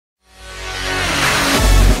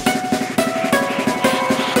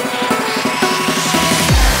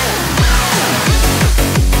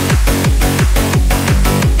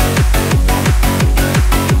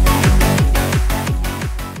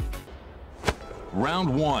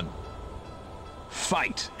Round one.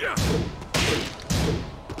 Fight. Yeah.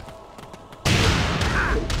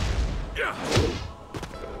 Yeah.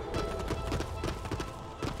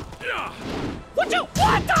 Yeah. What you?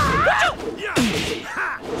 What the? What you? Yeah.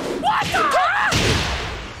 Ha. What the?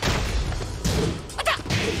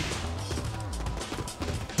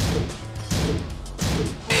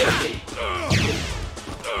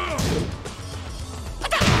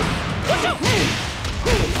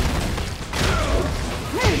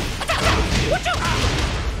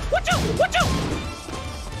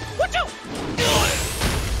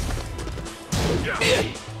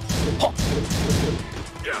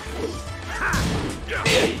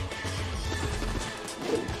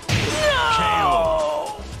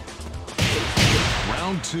 KO.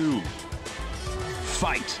 Round two.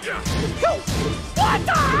 Fight.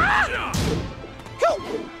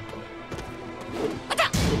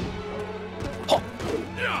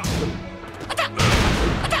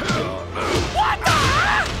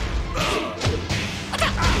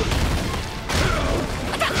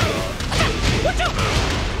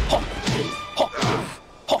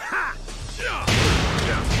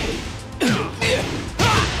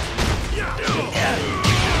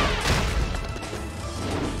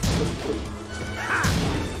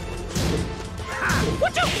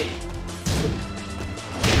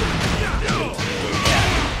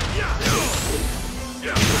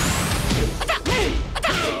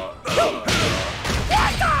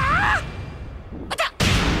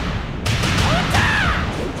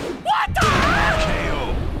 What the?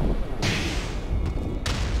 KO.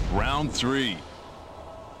 Round three.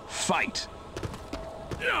 Fight.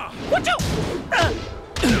 What you?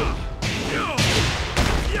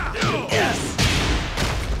 Yes.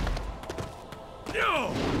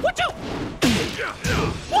 What you?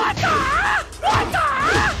 What the? What the?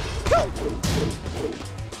 What you?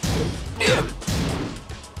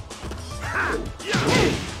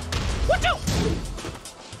 What you?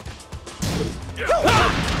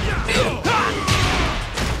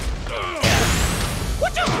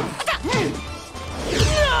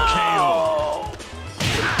 KO.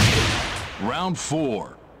 Round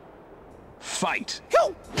four. Fight.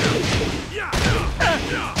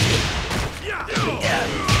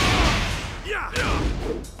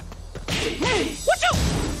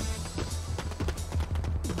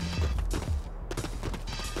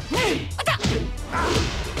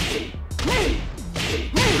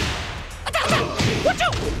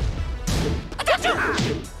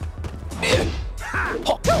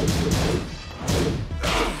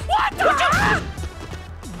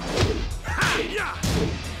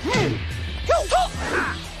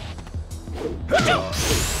 What you? What you?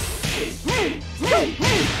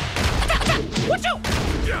 What the? What you?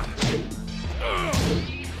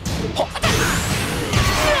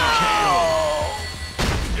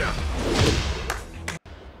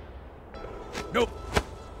 Nope.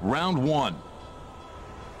 Round one.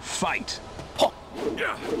 Fight.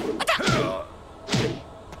 Yeah.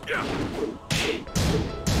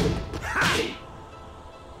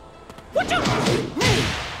 What you?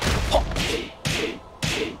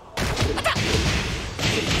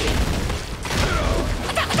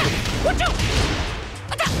 What you?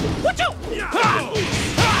 What you?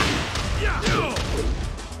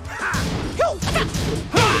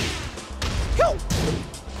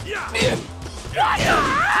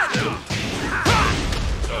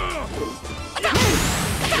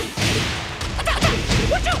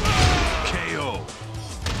 KO.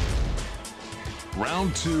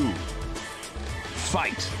 Round two.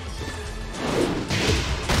 Fight.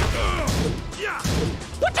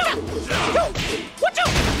 What you? What you?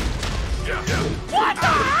 What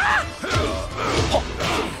the?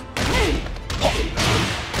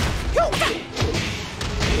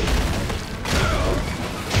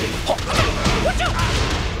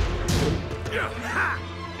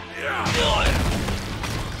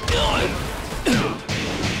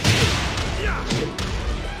 What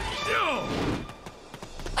you?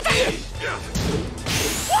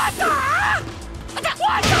 What the?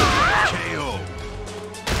 What the? KO.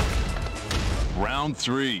 Round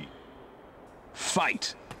three.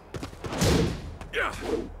 Fight. What you?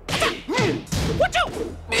 What you?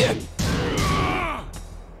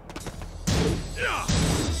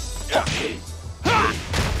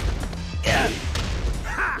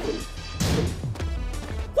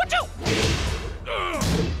 What the?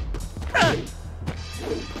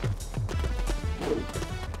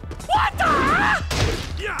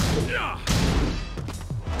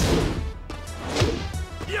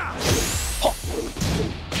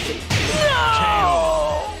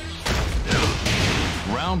 KO.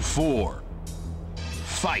 Round four.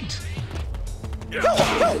 Fight.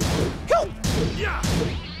 KO.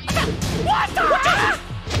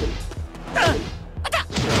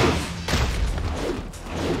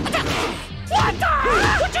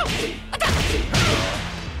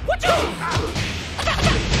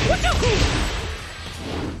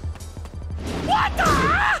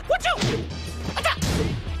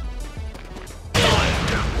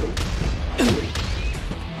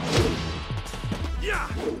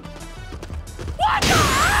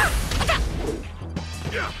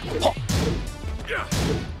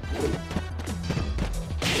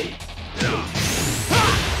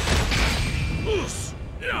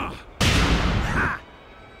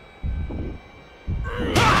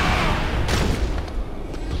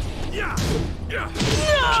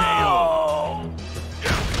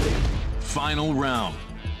 Final round.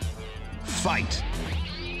 Fight.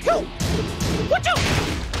 KO.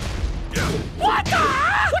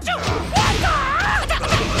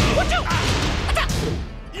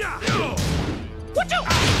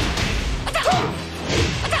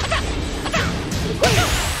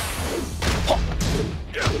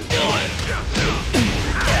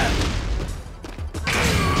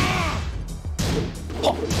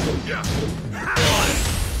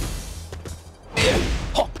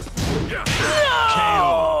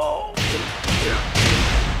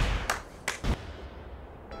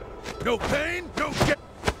 No pain, no gain.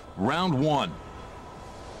 Round one.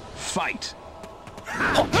 Fight.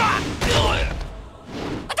 KO.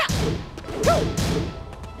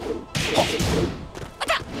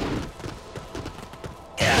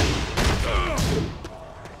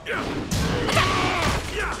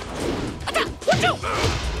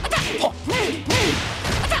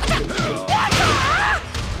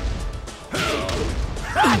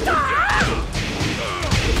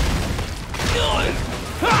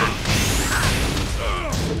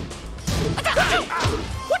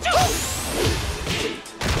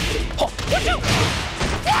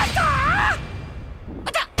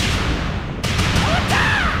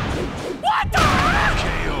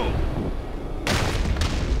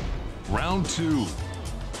 Round two.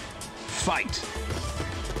 Fight.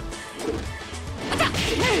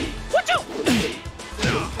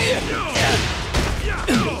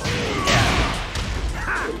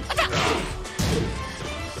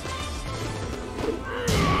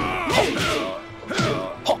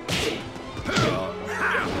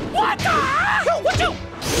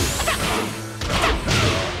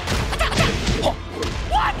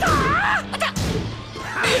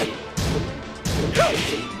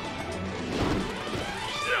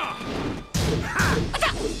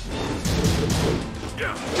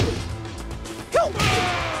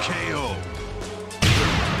 KO.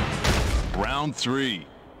 Round three.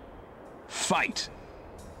 Fight.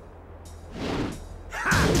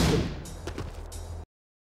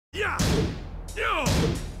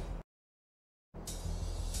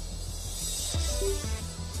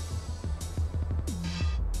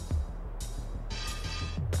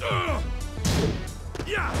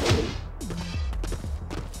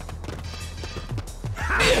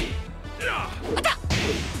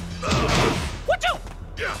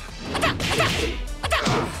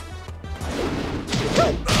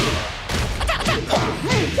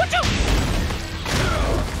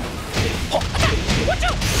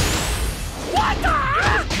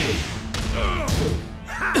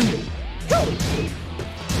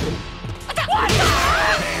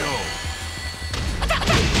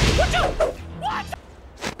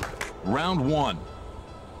 Round one.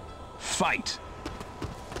 Fight.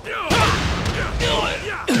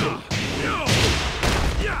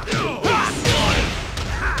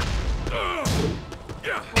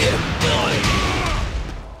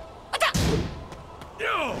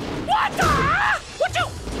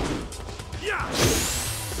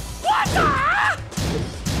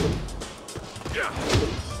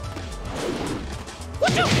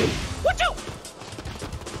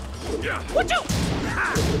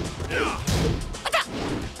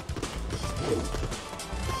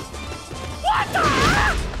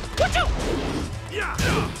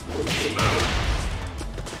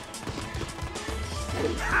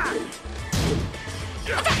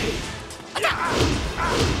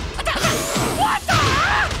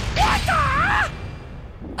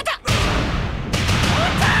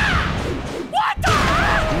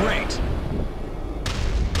 Great.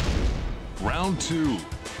 Round two.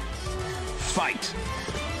 Fight.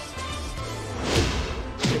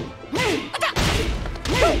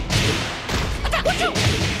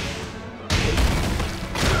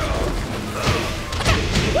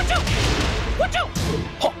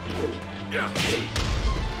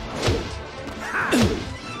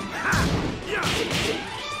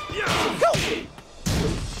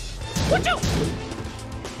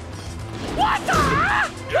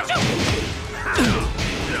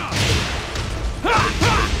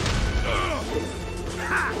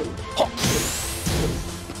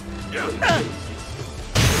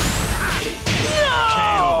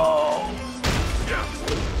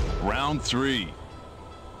 Round 3.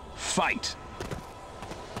 Fight.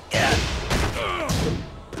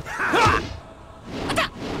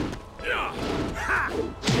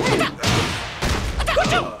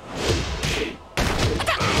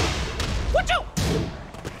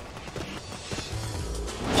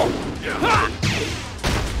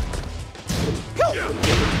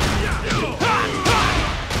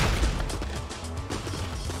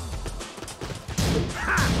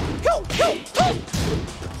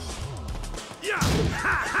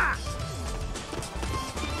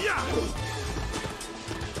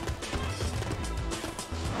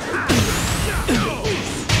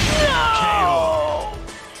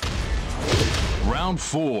 Round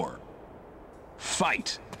 4.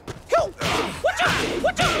 Fight.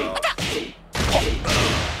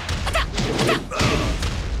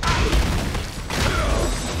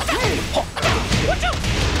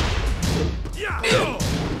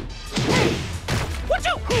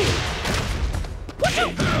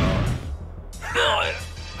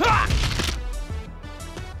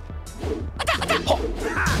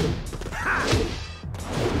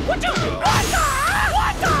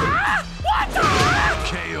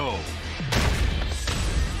 KO.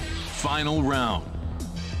 Final round.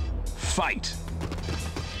 Fight.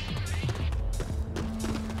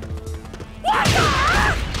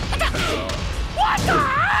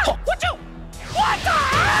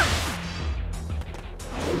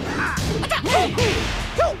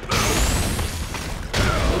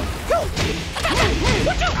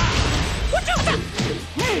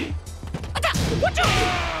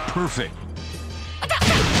 Perfect.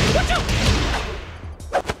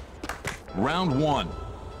 Round 1.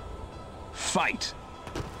 Fight.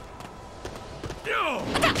 KO.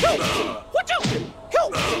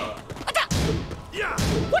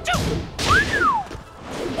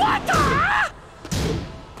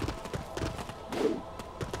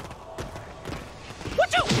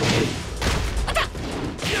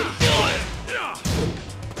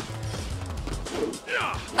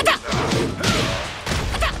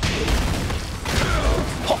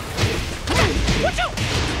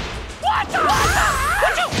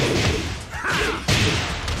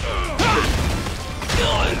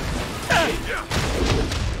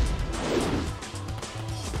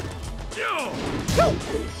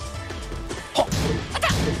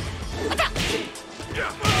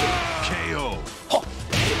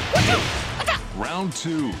 Round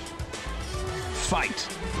 2. Fight.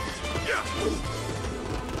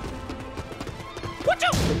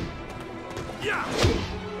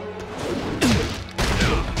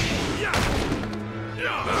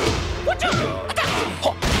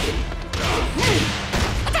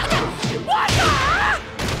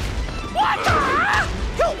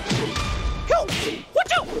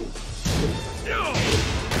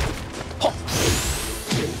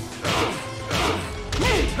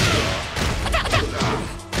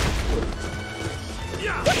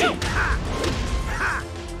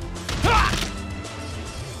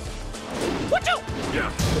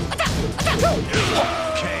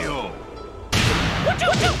 KO.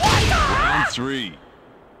 Round 3.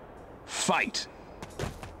 Fight.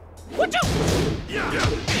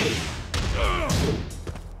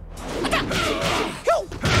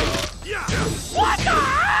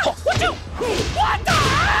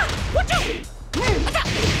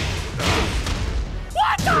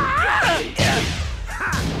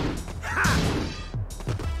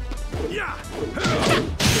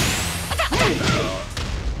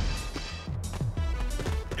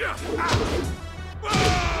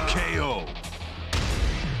 KO.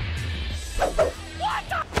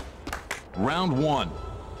 Round 1.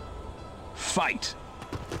 Fight.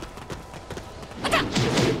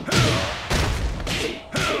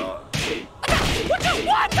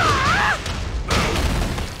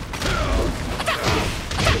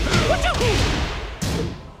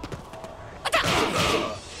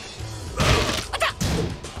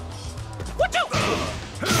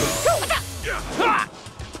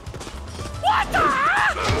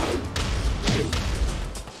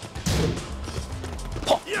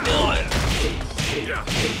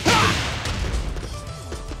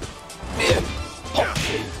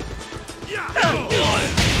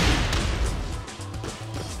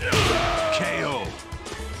 KO.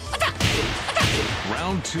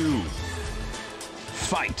 Round 2.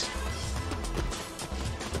 Fight.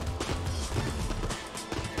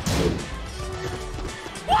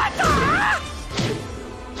 What the?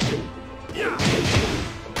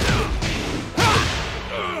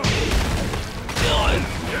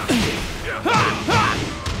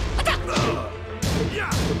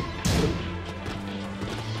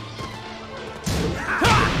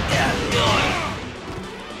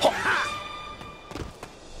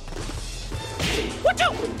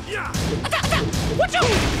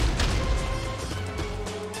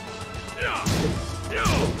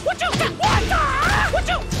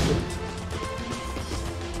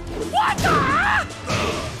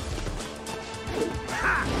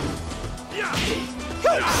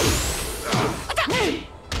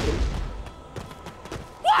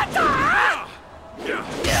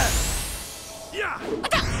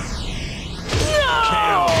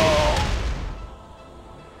 KO.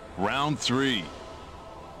 Round 3.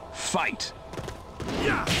 Fight.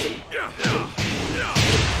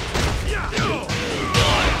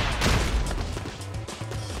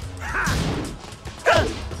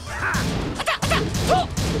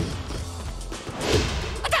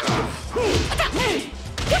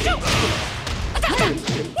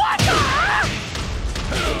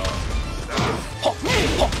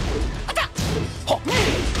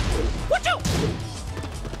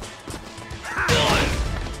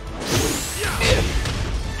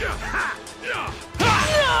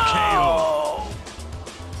 KO.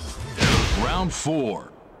 Round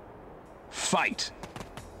 4. Fight.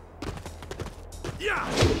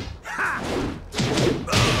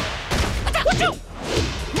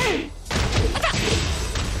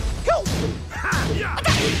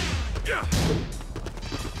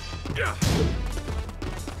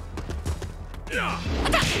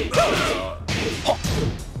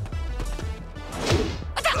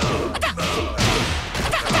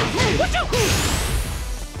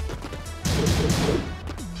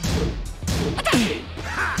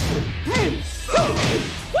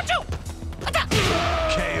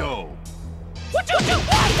 KO.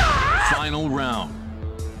 Final round.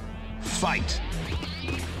 Fight.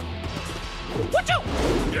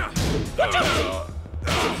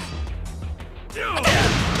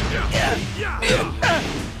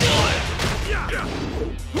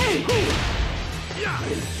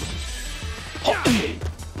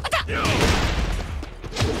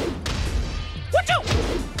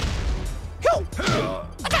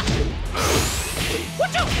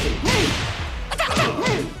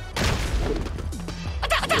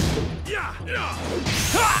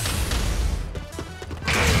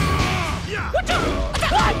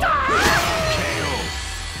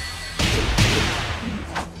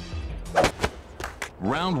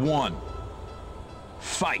 Round 1.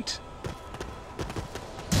 Fight.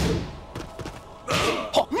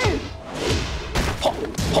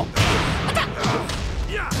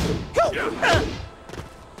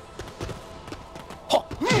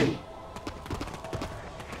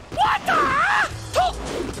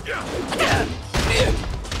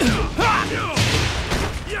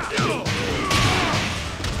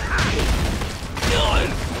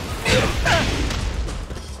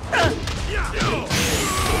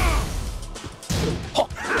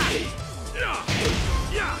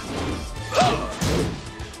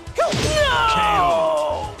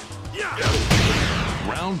 KO.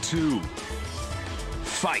 Round 2.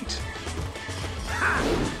 Fight.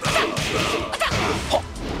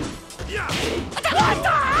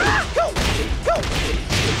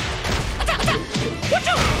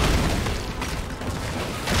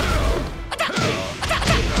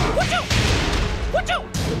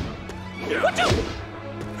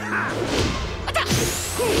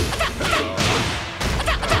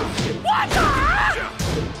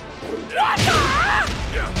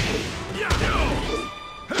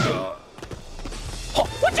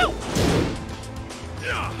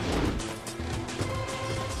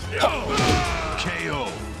 KO.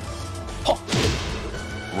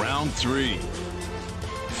 Round 3.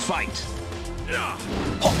 Fight.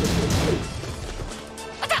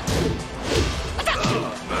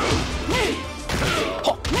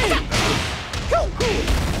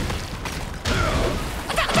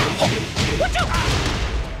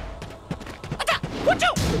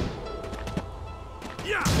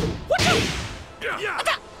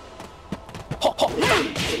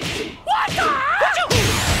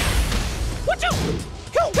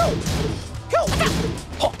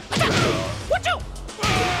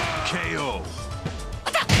 KO.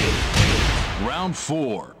 Round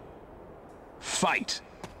 4. Fight.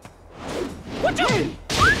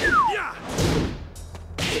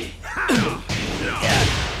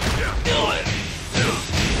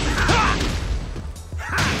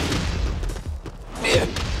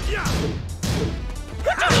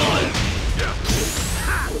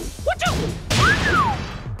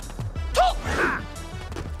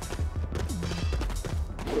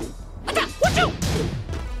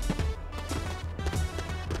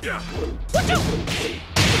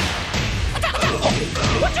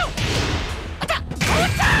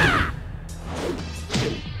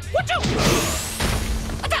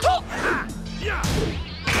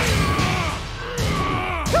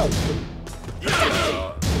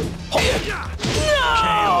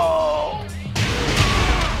 KO.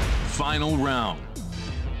 Final round.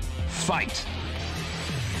 Fight.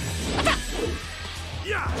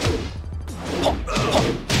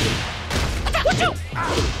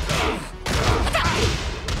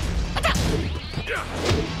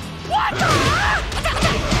 What the?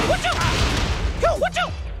 What you? Yo, what you?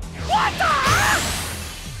 What the?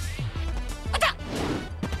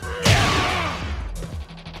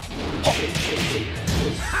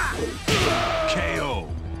 KO.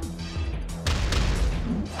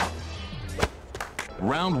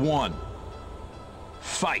 Round 1.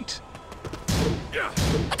 Fight.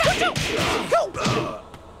 What you?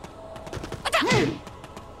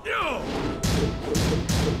 Go.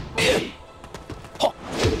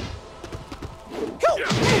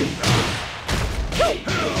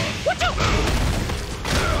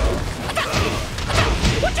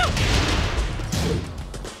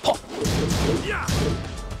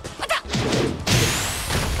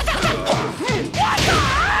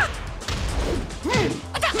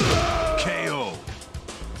 KO.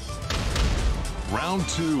 Round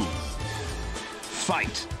 2.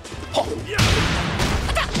 Fight.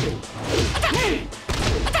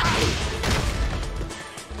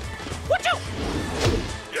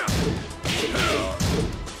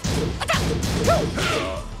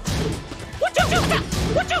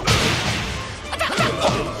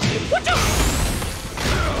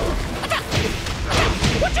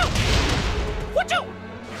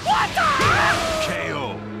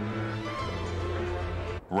 KO.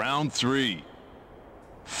 Round 3.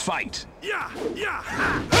 Fight.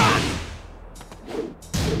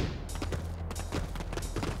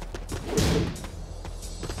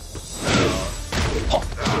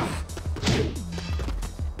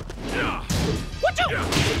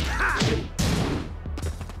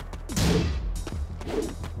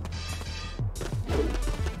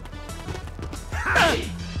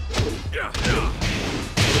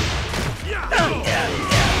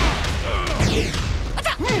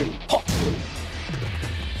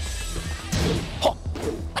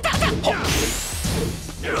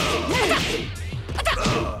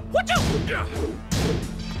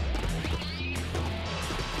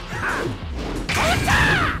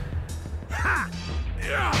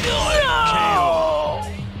 KO.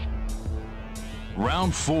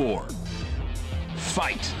 Round 4.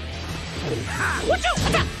 Fight.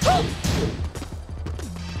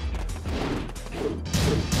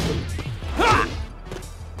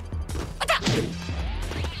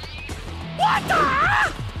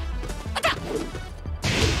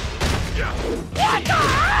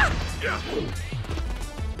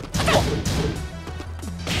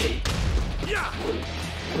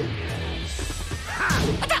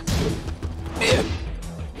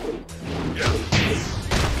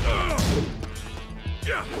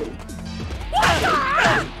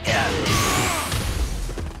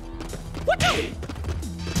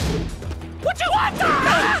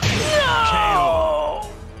 KO.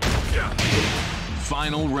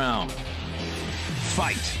 Final round.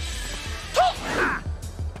 Fight.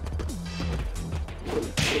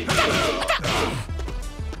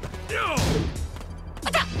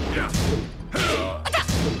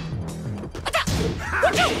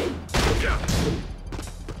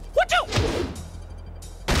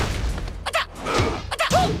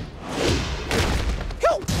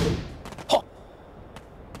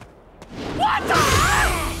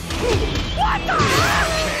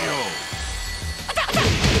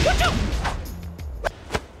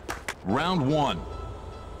 Round 1.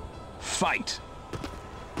 Fight.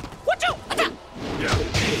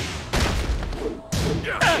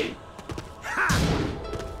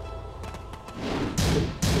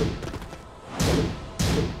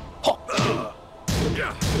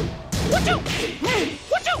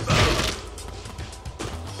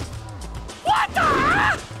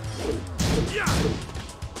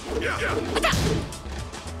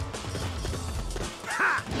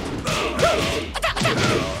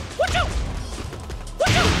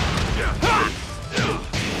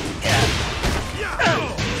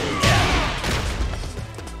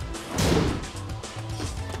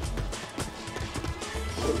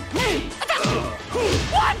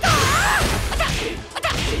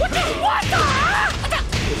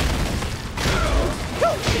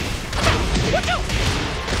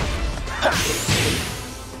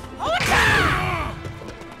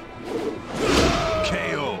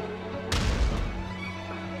 KO.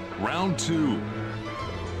 Round 2.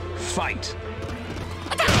 Fight.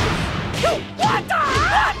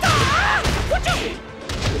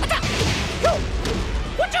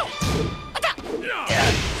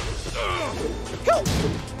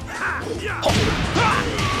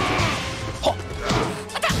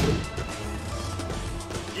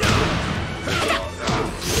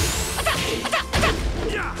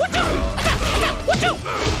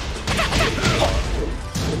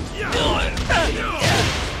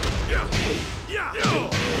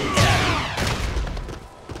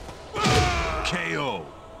 KO.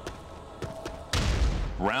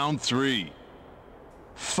 Round 3.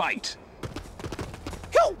 Fight.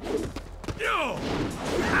 Go! Yo!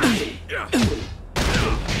 Yeah!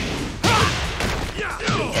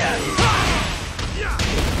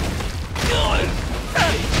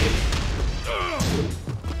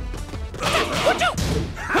 Watch out! Watch out!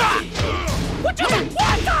 What the?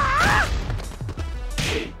 Watch out!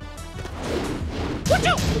 Watch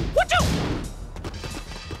out!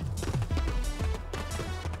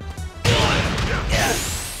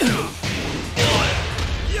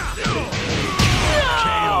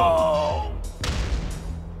 KO.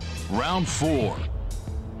 Round 4.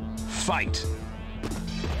 Fight.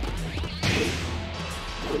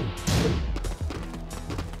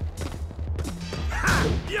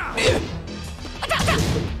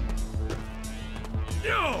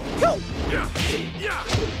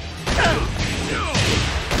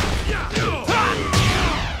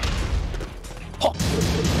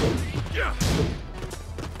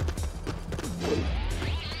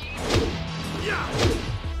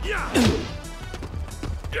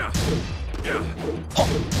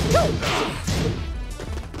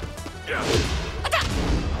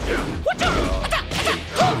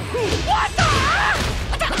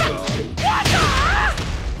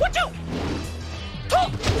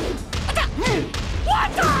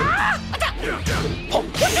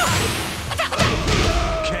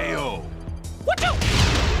 KO. Watch out!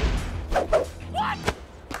 What?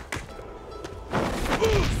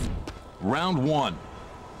 Round 1.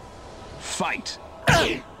 Fight.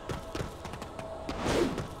 KO.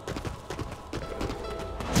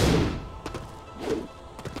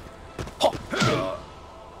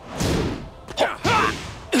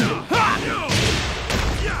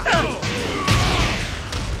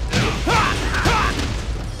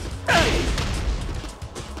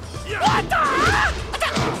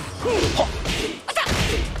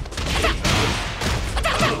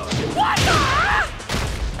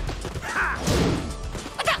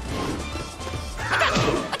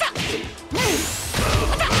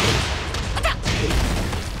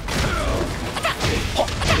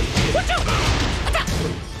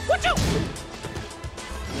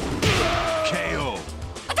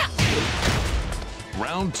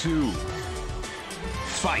 Round 2.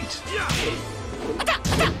 Fight.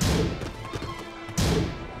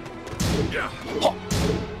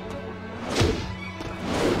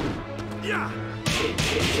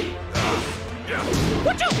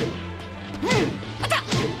 Watch out!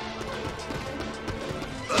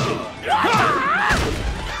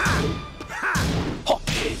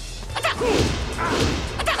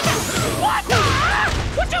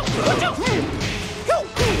 Watch out! Watch out! Go!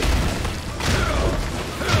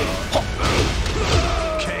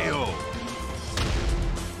 KO.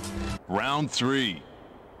 Round 3.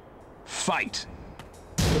 Fight.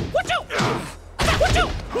 Watch out! Watch out! Watch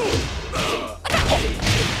out!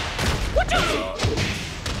 Watch out! Watch out!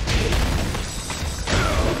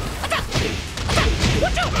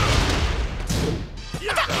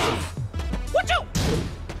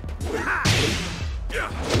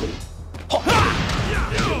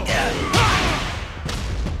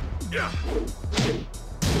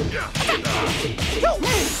 Go!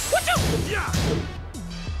 Watch out!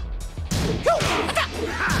 Go!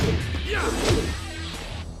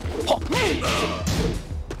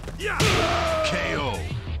 KO.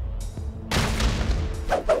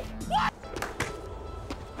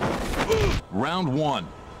 Round 1.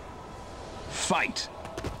 Fight.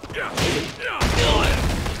 Go! Watch out!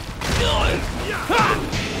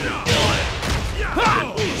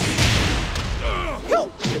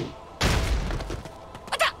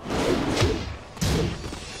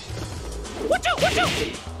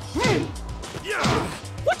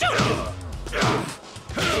 Watch out! Watch out!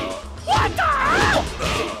 What the? Go!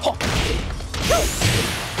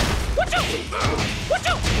 Watch out! Watch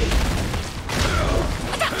out!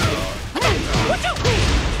 Watch out!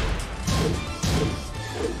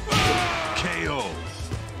 KO.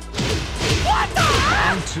 What the?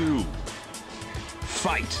 Round 2.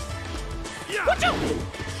 Fight. Watch out!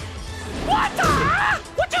 What the?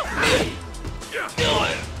 Watch out!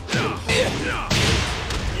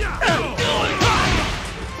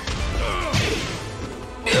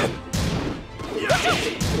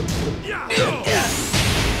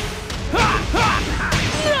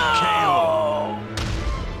 KO.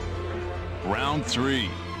 Round 3.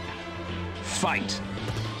 Fight.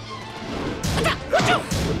 Watch out!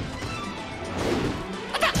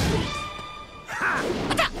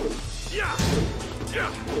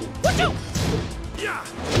 Watch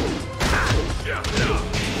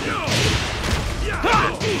out!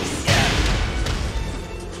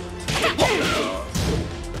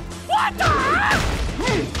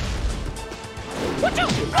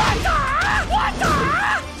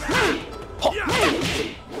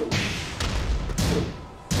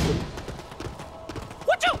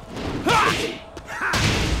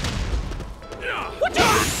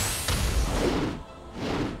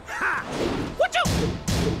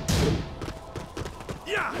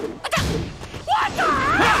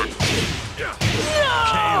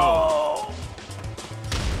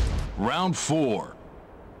 Round 4.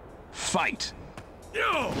 Fight.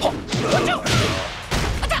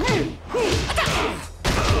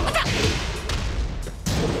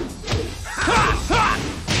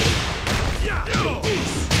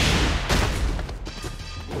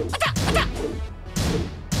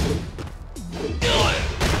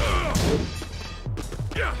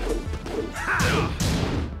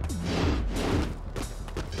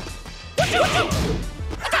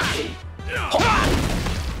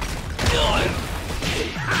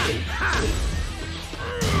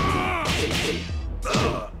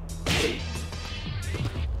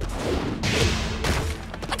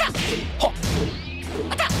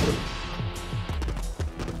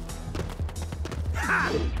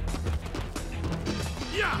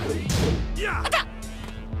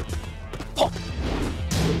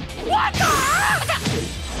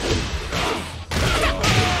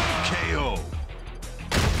 KO.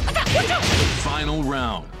 Final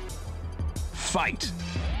round. Fight.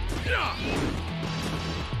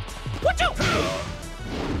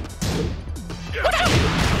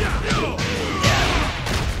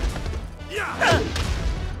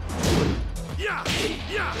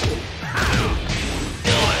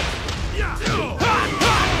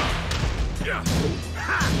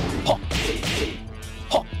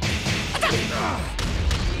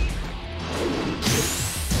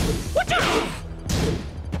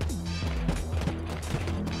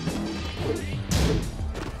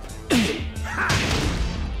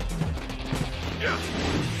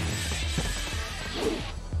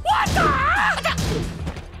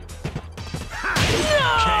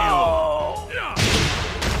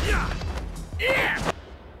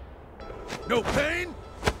 No pain?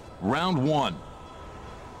 Round 1.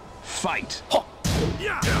 Fight.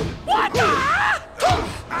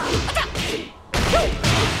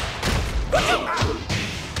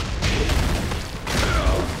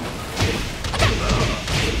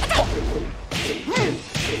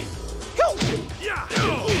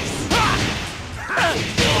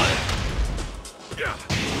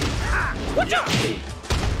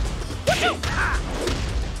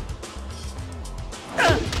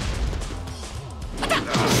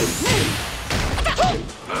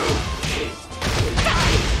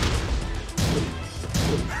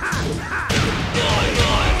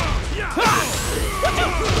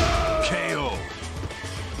 KO.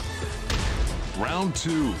 Round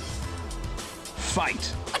 2.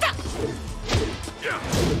 Fight.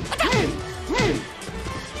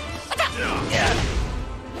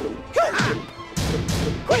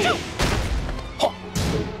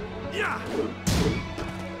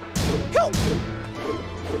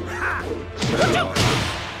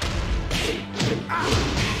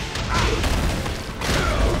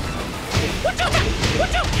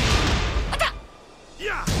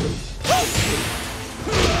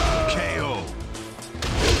 KO.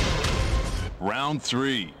 Round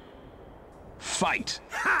 3. Fight.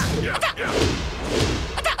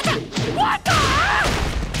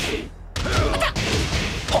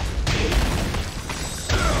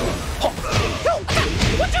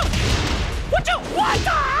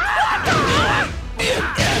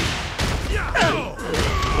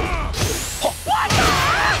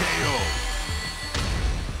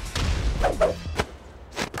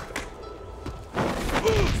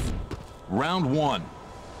 Round 1.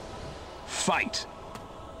 Fight.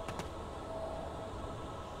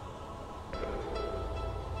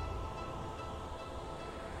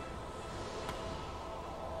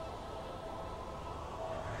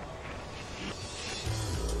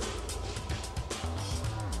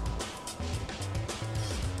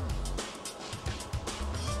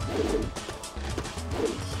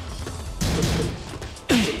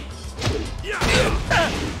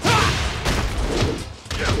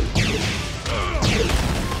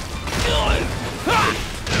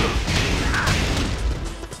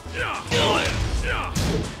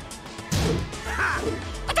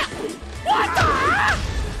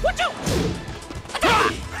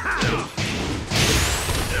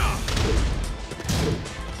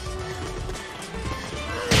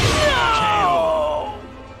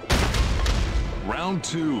 Round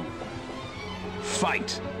 2.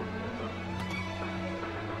 Fight.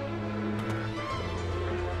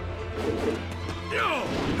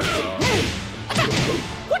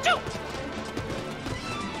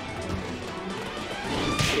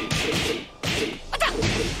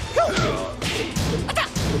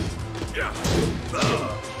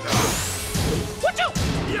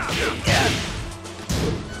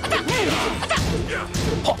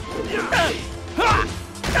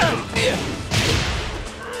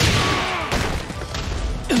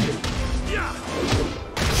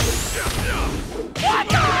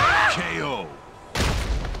 KO.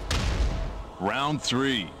 Round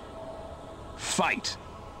 3. Fight.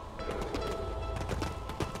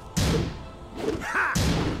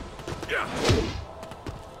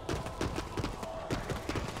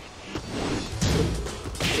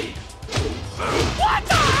 What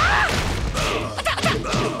the?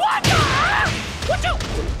 What the? What you?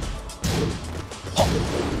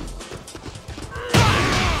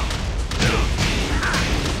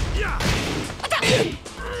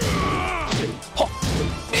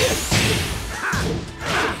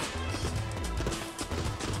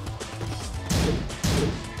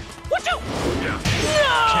 What you?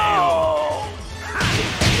 KO.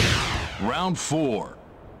 Round 4.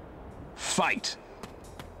 Fight.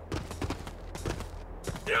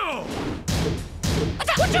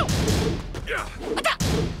 What you?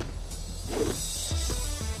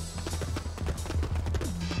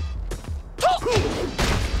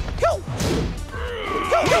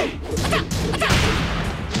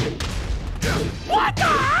 What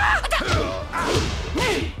the?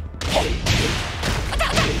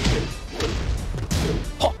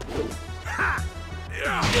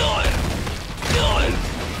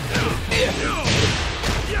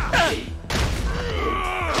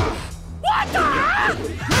 What the?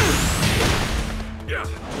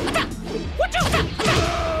 What you?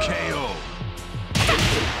 KO.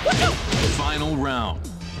 What you? Final round.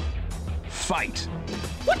 Fight.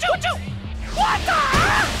 What you? What you? What the?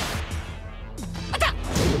 What the?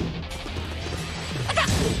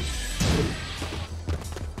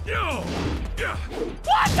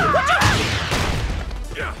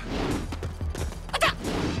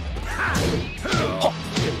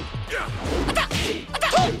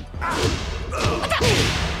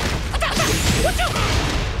 What you?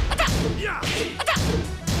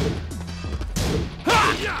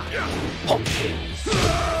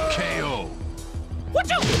 KO. What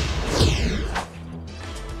you?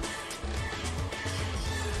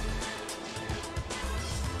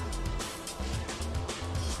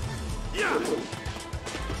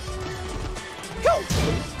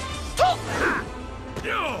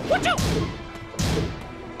 What you?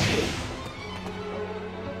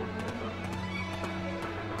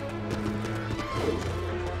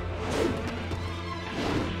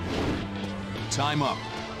 Time up.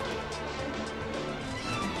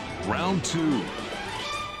 Round 2.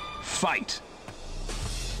 Fight.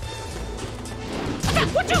 What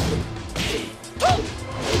you? What you?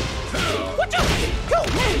 What you?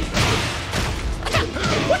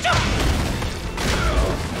 What you?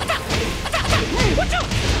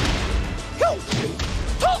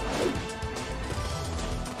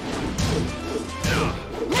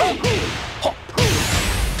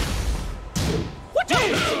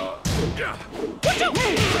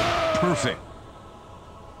 Perfect.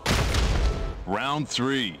 Round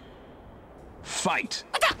 3. Fight.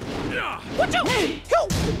 What you? What you? What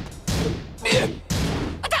you?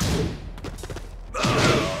 What the?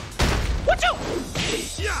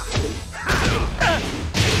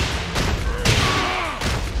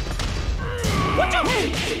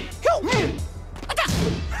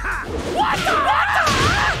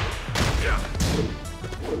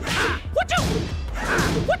 What you?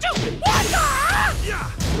 What you? What the?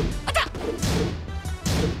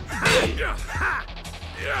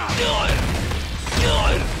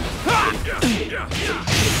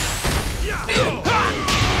 Yeah.